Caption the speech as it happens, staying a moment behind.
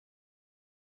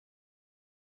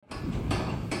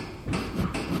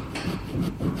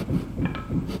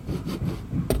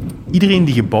Iedereen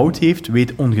die gebouwd heeft,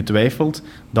 weet ongetwijfeld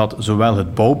dat zowel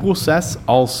het bouwproces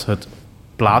als het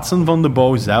plaatsen van de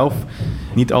bouw zelf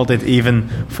niet altijd even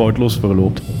foutloos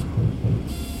verloopt.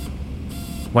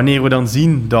 Wanneer we dan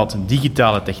zien dat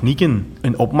digitale technieken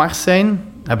een opmars zijn,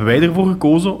 hebben wij ervoor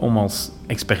gekozen om als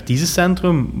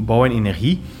expertisecentrum Bouw en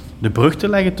Energie de brug te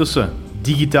leggen tussen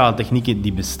digitale technieken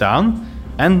die bestaan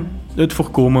en het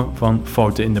voorkomen van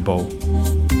fouten in de bouw.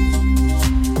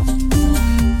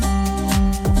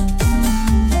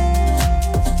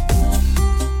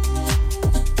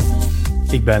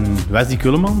 Ik ben Wesley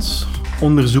Kullemans,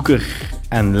 onderzoeker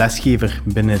en lesgever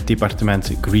binnen het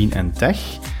departement Green and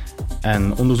Tech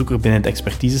en onderzoeker binnen het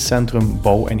expertisecentrum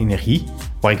Bouw en Energie,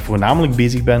 waar ik voornamelijk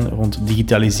bezig ben rond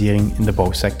digitalisering in de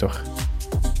bouwsector.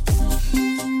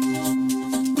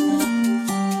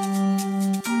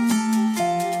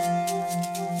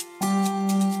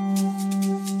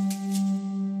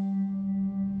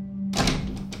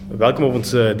 Welkom op ons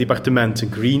departement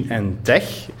Green and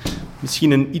Tech.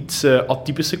 Misschien een iets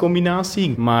atypische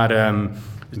combinatie, maar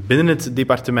binnen het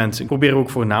departement proberen we ook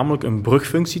voornamelijk een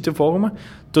brugfunctie te vormen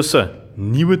tussen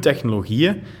nieuwe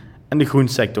technologieën en de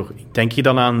groensector. Ik denk hier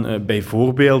dan aan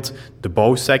bijvoorbeeld de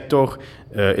bouwsector,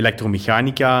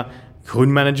 elektromechanica,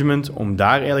 groenmanagement, om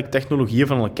daar eigenlijk technologieën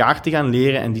van elkaar te gaan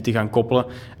leren en die te gaan koppelen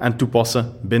en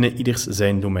toepassen binnen ieders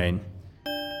zijn domein.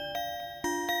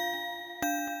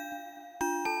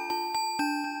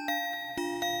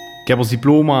 Ik heb als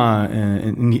diploma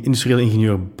een industrieel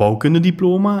ingenieur bouwkunde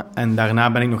diploma en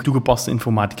daarna ben ik nog toegepaste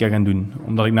informatica gaan doen.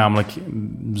 Omdat ik namelijk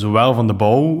zowel van de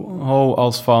bouw hou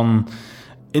als van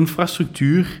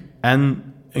infrastructuur en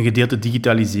een gedeelte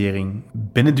digitalisering.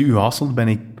 Binnen de UH Hasselt ben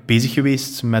ik bezig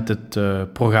geweest met het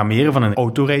programmeren van een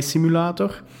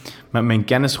autorijsimulator. Met mijn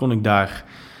kennis kon ik daar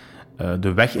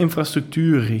de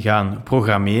weginfrastructuur gaan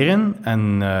programmeren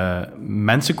en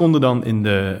mensen konden dan in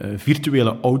de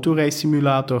virtuele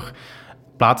autorijsimulator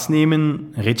plaatsnemen,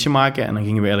 een ritje maken en dan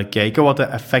gingen we eigenlijk kijken wat de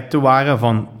effecten waren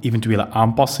van eventuele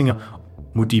aanpassingen.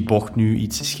 Moet die bocht nu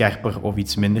iets scherper of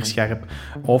iets minder scherp?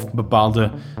 Of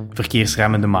bepaalde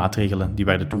verkeersremmende maatregelen die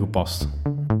werden toegepast.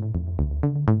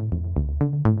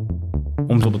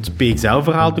 Om tot het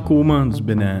PXL-verhaal te komen, dus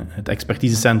binnen het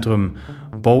expertisecentrum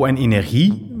Bouw en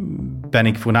Energie, ben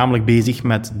ik voornamelijk bezig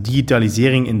met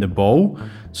digitalisering in de bouw,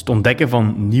 dus het ontdekken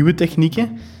van nieuwe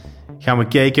technieken. Gaan we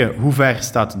kijken hoe ver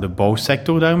staat de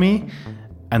bouwsector daarmee.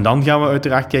 En dan gaan we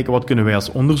uiteraard kijken wat kunnen wij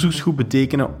als onderzoeksgroep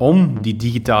betekenen om die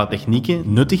digitale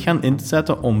technieken nuttig gaan in te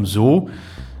zetten om zo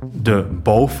de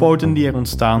bouwfouten die er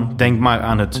ontstaan, denk maar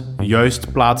aan het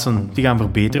juist plaatsen te gaan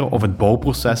verbeteren of het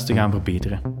bouwproces te gaan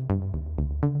verbeteren.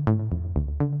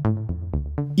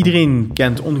 Iedereen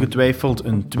kent ongetwijfeld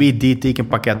een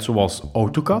 2D-tekenpakket zoals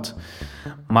AutoCAD,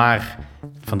 maar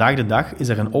vandaag de dag is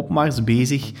er een opmars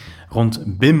bezig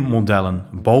rond BIM-modellen,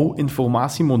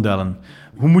 bouwinformatiemodellen.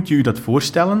 Hoe moet je je dat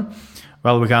voorstellen?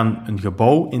 Wel, we gaan een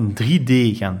gebouw in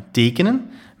 3D gaan tekenen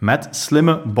met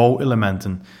slimme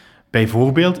bouwelementen.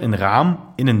 Bijvoorbeeld een raam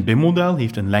in een BIM-model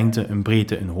heeft een lengte, een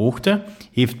breedte, een hoogte,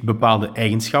 heeft bepaalde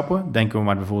eigenschappen. Denken we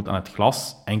maar bijvoorbeeld aan het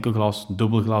glas, enkelglas,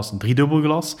 dubbelglas,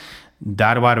 driedubbelglas.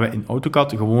 Daar waar we in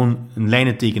AutoCAD gewoon een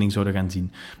lijnentekening zouden gaan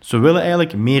zien. Dus we willen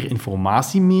eigenlijk meer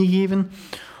informatie meegeven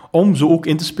om zo ook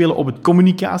in te spelen op het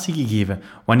communicatiegegeven.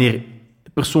 Wanneer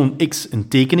persoon X een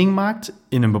tekening maakt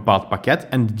in een bepaald pakket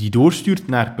en die doorstuurt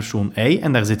naar persoon Y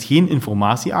en daar zit geen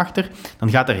informatie achter, dan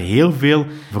gaat er heel veel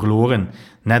verloren.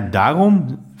 Net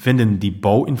daarom vinden die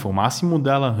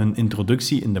bouwinformatiemodellen hun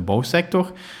introductie in de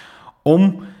bouwsector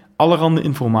om allerhande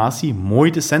informatie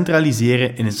mooi te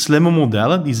centraliseren in slimme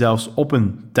modellen die zelfs op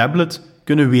een tablet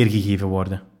kunnen weergegeven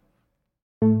worden.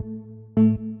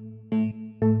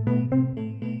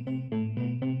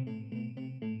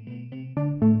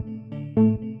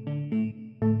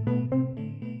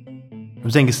 We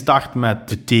zijn gestart met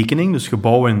de tekening, dus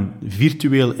gebouwen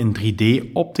virtueel in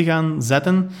 3D op te gaan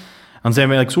zetten. Dan zijn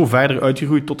we eigenlijk zo verder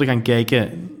uitgegroeid tot te gaan kijken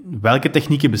welke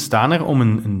technieken bestaan er om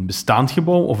een bestaand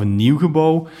gebouw of een nieuw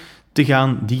gebouw te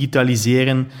gaan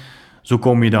digitaliseren. Zo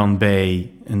kom je dan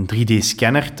bij een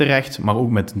 3D-scanner terecht, maar ook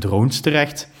met drones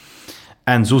terecht.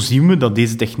 En zo zien we dat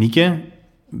deze technieken,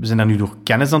 we zijn daar nu door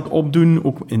kennis aan het opdoen,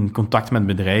 ook in contact met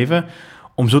bedrijven,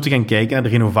 om zo te gaan kijken naar de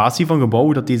renovatie van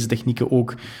gebouwen, dat deze technieken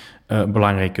ook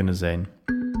belangrijk kunnen zijn.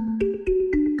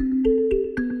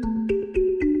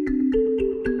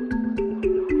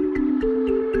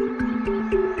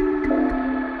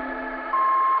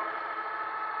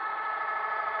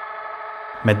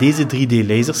 Met deze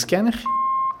 3D-laserscanner,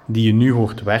 die je nu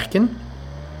hoort werken,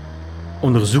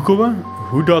 onderzoeken we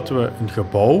hoe dat we een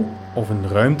gebouw of een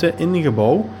ruimte in een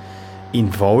gebouw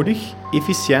eenvoudig,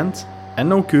 efficiënt en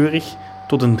nauwkeurig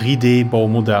tot een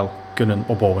 3D-bouwmodel kunnen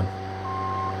opbouwen.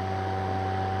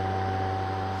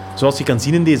 Zoals je kan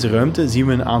zien in deze ruimte zien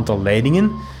we een aantal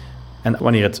leidingen. En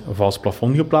wanneer het vals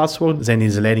plafond geplaatst wordt, zijn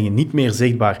deze leidingen niet meer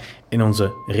zichtbaar in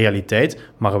onze realiteit,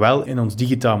 maar wel in ons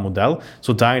digitaal model,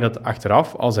 zodanig dat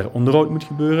achteraf, als er onderhoud moet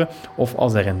gebeuren of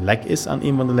als er een lek is aan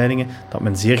een van de leidingen, dat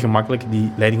men zeer gemakkelijk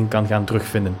die leidingen kan gaan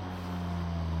terugvinden.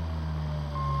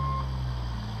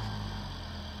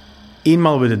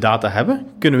 Eenmaal we de data hebben,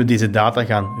 kunnen we deze data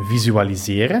gaan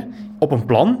visualiseren op een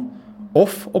plan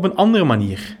of op een andere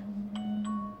manier.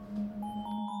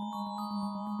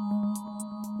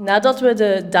 Nadat we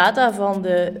de data van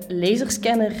de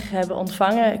laserscanner hebben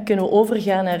ontvangen, kunnen we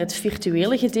overgaan naar het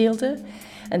virtuele gedeelte.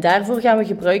 En daarvoor gaan we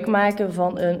gebruik maken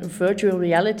van een virtual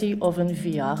reality of een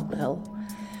VR-bril.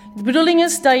 De bedoeling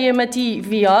is dat je met die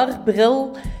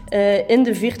VR-bril in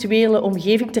de virtuele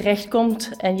omgeving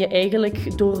terechtkomt en je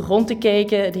eigenlijk door rond te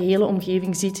kijken de hele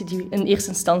omgeving ziet die in eerste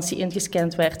instantie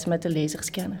ingescand werd met de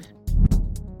laserscanner.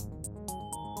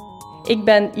 Ik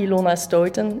ben Ilona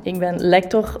Stouten. Ik ben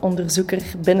lector-onderzoeker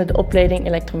binnen de opleiding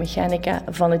elektromechanica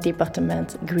van het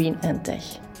departement Green & Tech.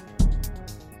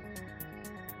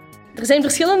 Er zijn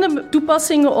verschillende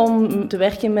toepassingen om te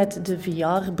werken met de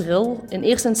VR-bril. In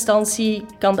eerste instantie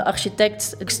kan de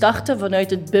architect starten vanuit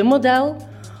het BIM-model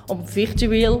om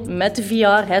virtueel met de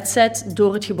VR-headset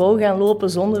door het gebouw gaan lopen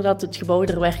zonder dat het gebouw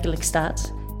er werkelijk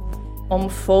staat. Om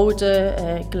fouten,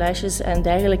 clashes en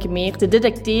dergelijke meer te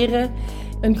detecteren.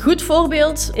 Een goed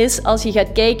voorbeeld is als je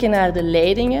gaat kijken naar de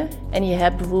leidingen en je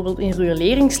hebt bijvoorbeeld een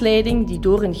rioleringsleiding die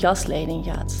door een gasleiding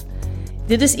gaat.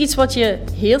 Dit is iets wat je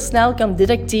heel snel kan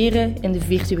detecteren in de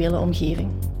virtuele omgeving.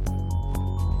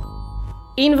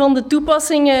 Een van de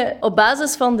toepassingen op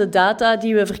basis van de data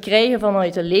die we verkrijgen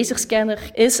vanuit de laserscanner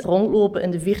is rondlopen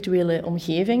in de virtuele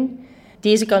omgeving.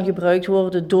 Deze kan gebruikt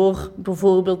worden door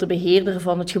bijvoorbeeld de beheerder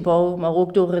van het gebouw, maar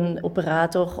ook door een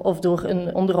operator of door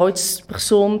een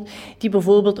onderhoudspersoon die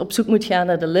bijvoorbeeld op zoek moet gaan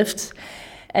naar de lift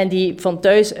en die van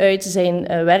thuis uit zijn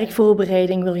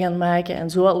werkvoorbereiding wil gaan maken en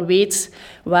zo al weet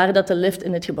waar dat de lift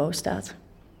in het gebouw staat.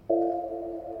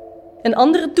 Een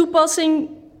andere toepassing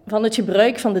van het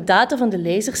gebruik van de data van de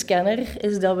laserscanner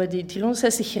is dat we die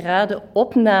 360 graden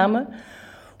opname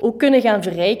ook kunnen gaan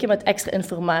verrijken met extra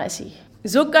informatie.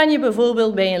 Zo kan je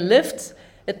bijvoorbeeld bij een lift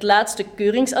het laatste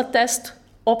keuringsattest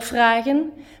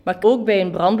opvragen, maar ook bij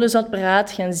een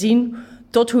brandblusapparaat gaan zien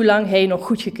tot hoe lang hij nog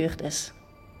goedgekeurd is.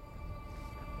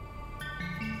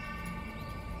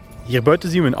 Hier buiten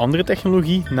zien we een andere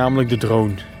technologie, namelijk de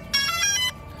drone.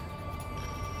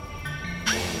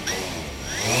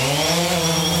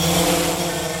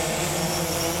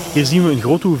 Hier zien we een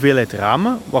grote hoeveelheid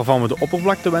ramen waarvan we de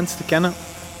oppervlakte wensen te kennen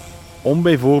om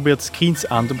bijvoorbeeld screens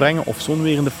aan te brengen of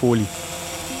zonwerende folie.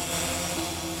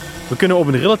 We kunnen op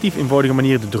een relatief eenvoudige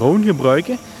manier de drone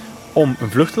gebruiken om een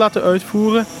vlucht te laten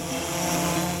uitvoeren,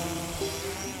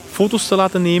 foto's te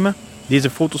laten nemen, deze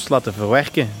foto's te laten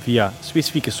verwerken via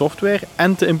specifieke software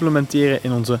en te implementeren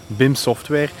in onze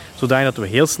BIM-software, zodat we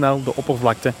heel snel de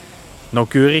oppervlakte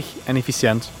nauwkeurig en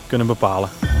efficiënt kunnen bepalen.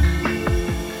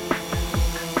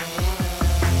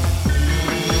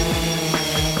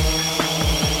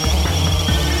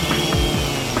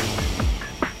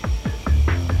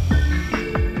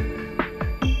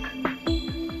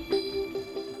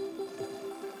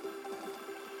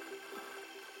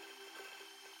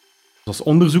 Als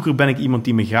onderzoeker ben ik iemand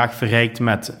die me graag verrijkt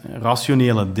met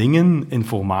rationele dingen,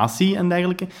 informatie en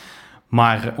dergelijke.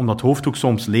 Maar om dat hoofd ook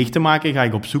soms leeg te maken, ga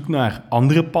ik op zoek naar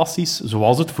andere passies,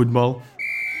 zoals het voetbal.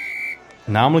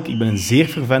 Namelijk, ik ben een zeer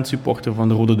fervent supporter van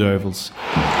de Rode Duivels.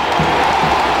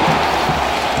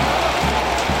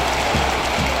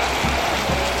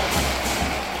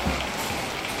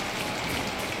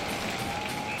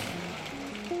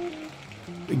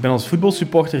 Ik ben als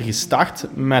voetbalsupporter gestart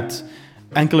met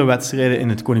enkele wedstrijden in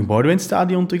het Koning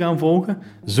Boudewijnstadion te gaan volgen.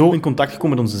 Zo in contact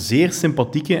gekomen met onze zeer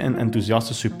sympathieke en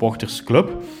enthousiaste supportersclub,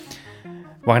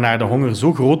 waarna de honger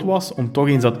zo groot was om toch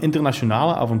eens dat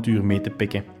internationale avontuur mee te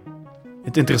pikken.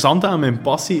 Het interessante aan mijn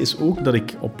passie is ook dat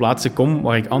ik op plaatsen kom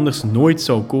waar ik anders nooit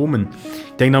zou komen.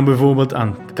 Ik denk dan bijvoorbeeld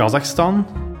aan Kazachstan,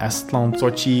 Estland,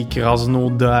 Sochi,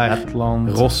 Krasnodar, Letland,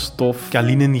 Rostov,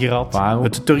 Kaliningrad,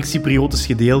 het Turks-Cypriotisch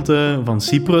gedeelte van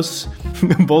Cyprus,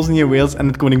 Bosnië, Wales en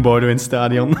het Koning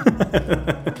Boudewijnstadion.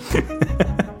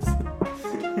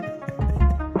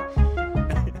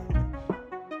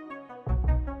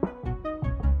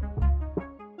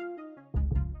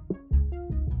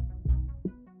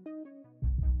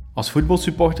 Als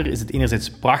voetbalsupporter is het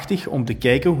enerzijds prachtig om te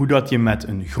kijken hoe dat je met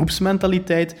een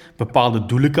groepsmentaliteit bepaalde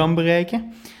doelen kan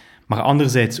bereiken. Maar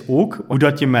anderzijds ook hoe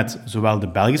dat je met zowel de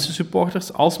Belgische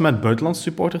supporters als met buitenlandse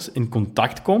supporters in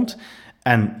contact komt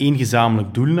en één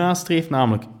gezamenlijk doel nastreeft,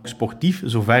 namelijk sportief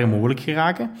zo ver mogelijk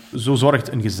geraken. Zo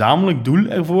zorgt een gezamenlijk doel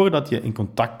ervoor dat je in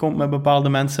contact komt met bepaalde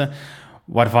mensen,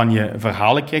 waarvan je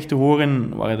verhalen krijgt te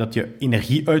horen, waar dat je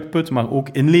energie uitput, maar ook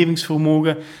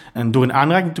inlevingsvermogen. En door in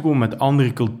aanraking te komen met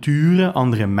andere culturen,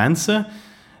 andere mensen,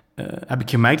 heb ik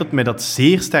gemerkt dat mij dat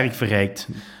zeer sterk verrijkt.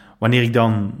 Wanneer ik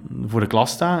dan voor de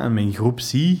klas sta en mijn groep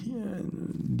zie,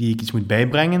 die ik iets moet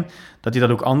bijbrengen, dat je dat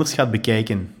ook anders gaat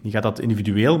bekijken. Je gaat dat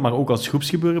individueel, maar ook als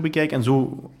groepsgebeuren bekijken. En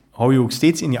zo hou je ook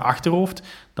steeds in je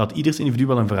achterhoofd dat ieders individu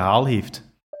wel een verhaal heeft.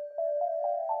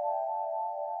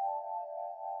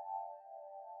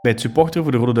 Bij het supporteren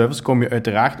voor de Rode Duivels kom je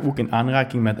uiteraard ook in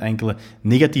aanraking met enkele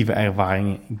negatieve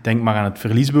ervaringen. Ik denk maar aan het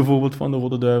verlies bijvoorbeeld van de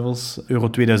Rode Duivels, Euro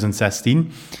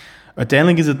 2016.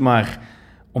 Uiteindelijk is het maar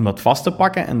om dat vast te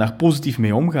pakken en daar positief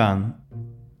mee omgaan.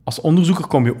 Als onderzoeker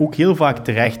kom je ook heel vaak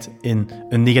terecht in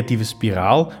een negatieve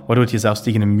spiraal, waardoor je zelfs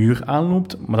tegen een muur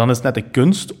aanloopt. Maar dan is het net de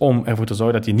kunst om ervoor te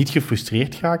zorgen dat je niet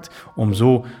gefrustreerd raakt, om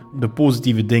zo de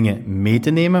positieve dingen mee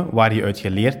te nemen waar je uit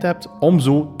geleerd hebt, om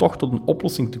zo toch tot een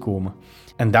oplossing te komen.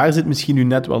 En daar zit misschien nu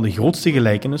net wel de grootste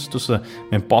gelijkenis tussen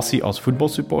mijn passie als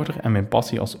voetbalsupporter en mijn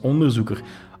passie als onderzoeker.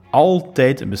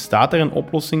 Altijd bestaat er een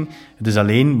oplossing. Het is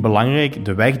alleen belangrijk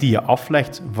de weg die je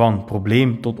aflegt van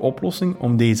probleem tot oplossing,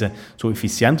 om deze zo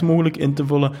efficiënt mogelijk in te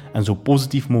vullen en zo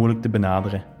positief mogelijk te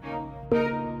benaderen.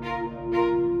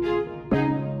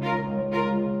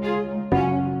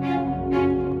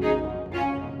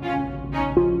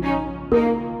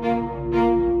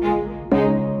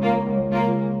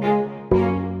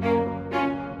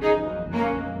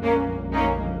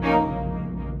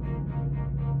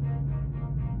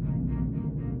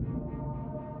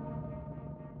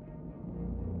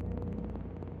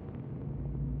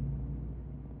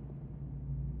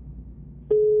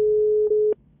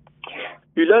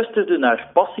 U luisterde naar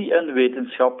Passie en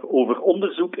Wetenschap over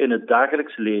onderzoek in het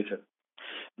dagelijks leven.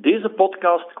 Deze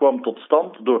podcast kwam tot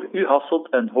stand door U Hasselt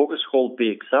en Hogeschool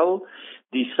PXL,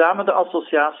 die samen de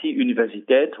associatie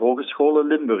Universiteit Hogescholen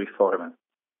Limburg vormen.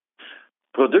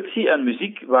 Productie en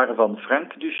muziek waren van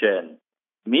Frank Duchesne.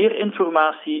 Meer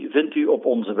informatie vindt u op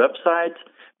onze website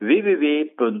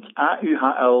www.auhl.be.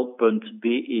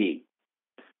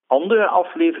 Andere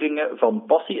afleveringen van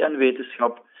Passie en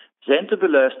Wetenschap zijn te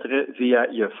beluisteren via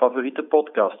je favoriete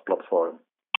podcastplatform.